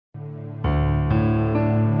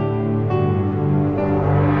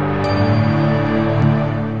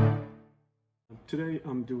Today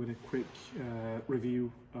I'm doing a quick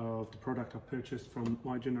review of the product I purchased from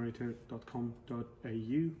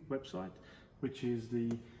mygenerator.com.au website, which is the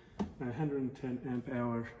 110 amp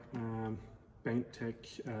hour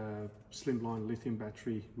Baintech Slimline Lithium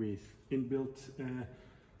Battery with inbuilt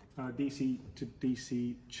DC to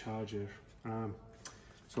DC charger.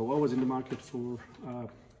 So I was in the market for a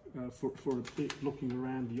bit, looking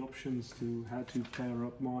around the options to how to power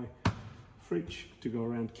up my fridge to go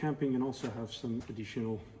around camping, and also have some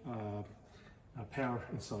additional power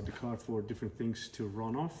inside the car for different things to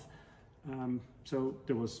run off. So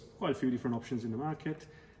there was quite a few different options in the market.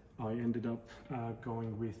 I ended up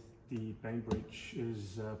going with the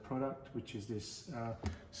Baintech's product, which is this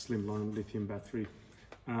Slimline Lithium Battery.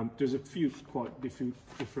 There's a few quite different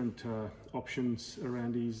options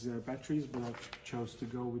around these batteries, but I chose to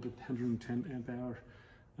go with the 110 amp hour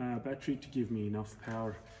battery to give me enough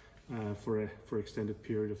power for extended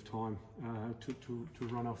period of time to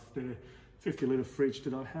run off the 50-litre fridge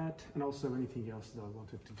that I had, and also anything else that I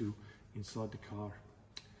wanted to do inside the car.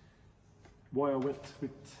 Why I went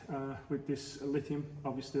with this lithium?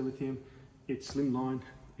 Obviously lithium, it's slimline,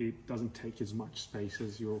 it doesn't take as much space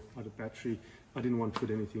as your other battery. I didn't want to put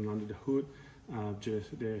anything under the hood.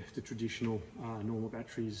 Just the traditional normal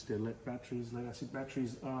batteries, the lead acid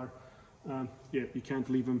batteries are yeah, you can't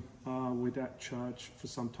leave them without charge for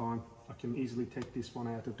some time. I can easily take this one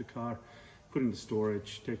out of the car, put in the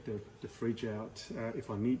storage, take the fridge out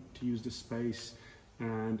if I need to use the space,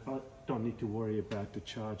 and I don't need to worry about the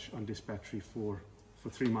charge on this battery for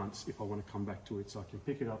 3 months if I want to come back to it. So I can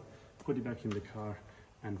pick it up, put it back in the car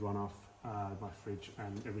and run off my fridge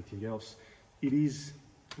and everything else. It is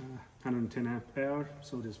 110 amp hour,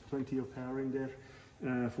 so there's plenty of power in there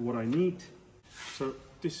for what I need. So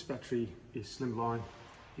this battery is slimline,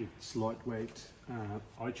 it's lightweight.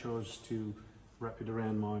 I chose to wrap it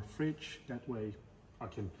around my fridge, that way I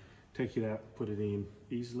can take it out, put it in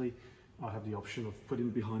easily. I have the option of putting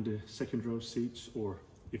it behind the second row seats, or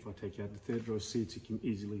if I take out the third row seats, it can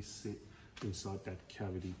easily sit inside that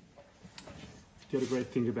cavity. The other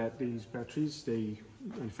great thing about these batteries, they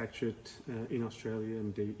manufactured in Australia,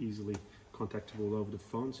 and they're easily contactable over the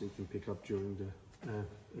phone, so you can pick up during the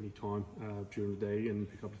any time during the day and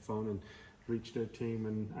pick up the phone and reach their team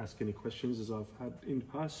and ask any questions, as I've had in the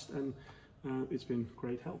past, and it's been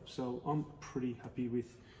great help. So I'm pretty happy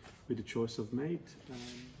with the choice I've made.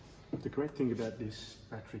 The great thing about this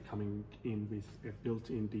battery coming in with a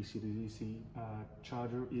built-in DC to DC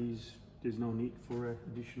charger is there's no need for an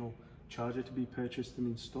additional charger to be purchased and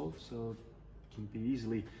installed, so it can be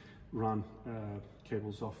easily run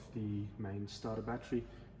cables off the main starter battery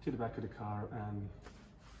to the back of the car and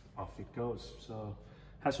off it goes. So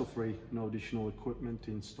hassle-free, no additional equipment to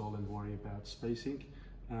install and worry about spacing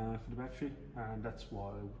for the battery, and that's why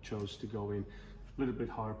I chose to go in a little bit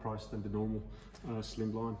higher price than the normal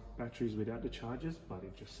slimline batteries without the chargers, but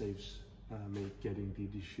it just saves me getting the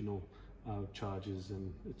additional chargers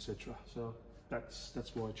and etc. So that's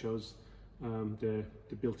why I chose the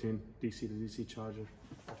built-in DC to DC charger.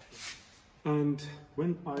 And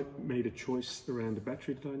when I made a choice around the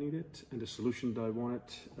battery that I needed and the solution that I wanted,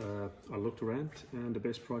 I looked around, and the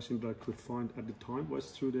best pricing that I could find at the time was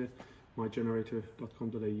through the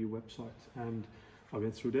mygenerator.com.au website, and I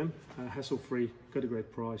went through them, hassle-free, got a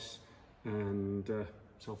great price, and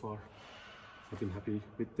so far I've been happy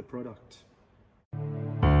with the product.